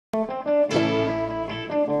We're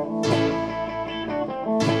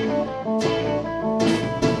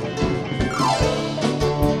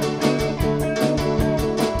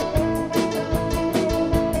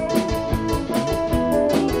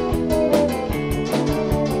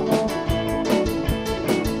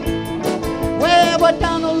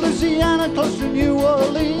down in Louisiana, close to New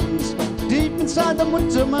Orleans. Deep inside the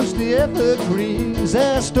woods amongst the evergreens,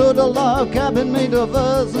 there stood a log cabin made of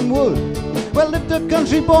earth and wood. Well, lived a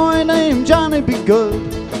country boy named Johnny B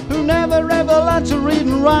Goode, who never ever learned to read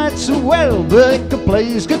and write so well, but he could play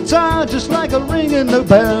his guitar just like a ringing the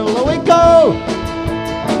bell. Oh, we go!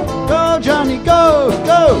 Go, Johnny, go,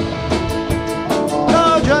 go!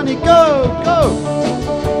 Go, Johnny, go, go!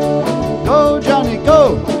 Go, Johnny,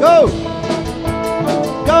 go, go!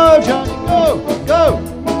 Go, Johnny, go, go!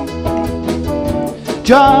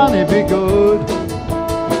 Johnny B Goode.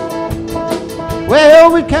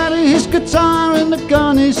 Well, we'd carry his guitar in the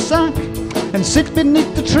gunny sack and sit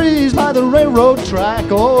beneath the trees by the railroad track.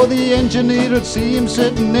 Oh, the engineer would see him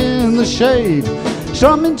sitting in the shade,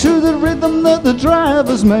 strumming to the rhythm that the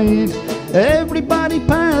drivers made. Everybody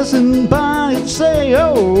passing by would say,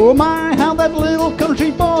 oh my, how that little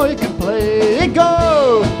country boy could play.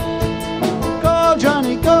 Go! Go,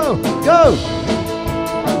 Johnny, go, go!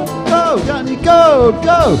 Go, Johnny, go,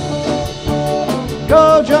 go!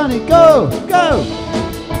 Go, Johnny, go, go!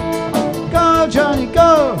 Go, Johnny,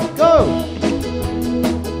 go, go!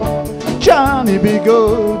 Johnny B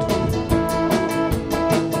Goode.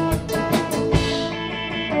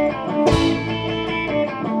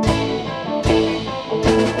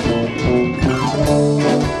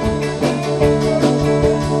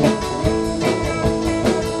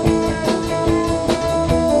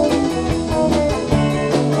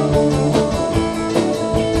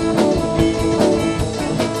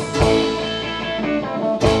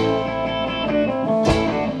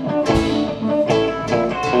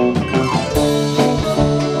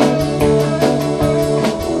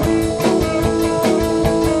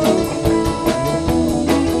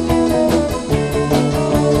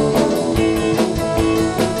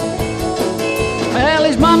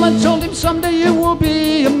 Mama told him someday you will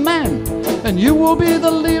be a man, and you will be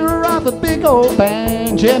the leader of a big old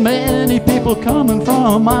band. Yeah, many people coming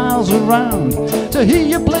from miles around to hear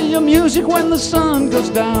you play your music when the sun goes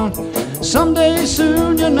down. Someday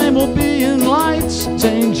soon your name will be in lights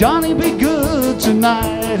saying Johnny B Goode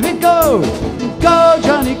tonight. We go, go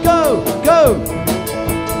Johnny, go, go.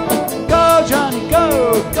 Go Johnny,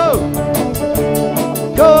 go, go.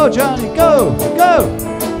 Go Johnny, go, go.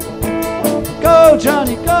 Go,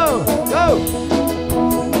 Johnny, go, go!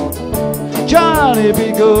 Johnny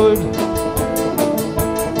B Goode.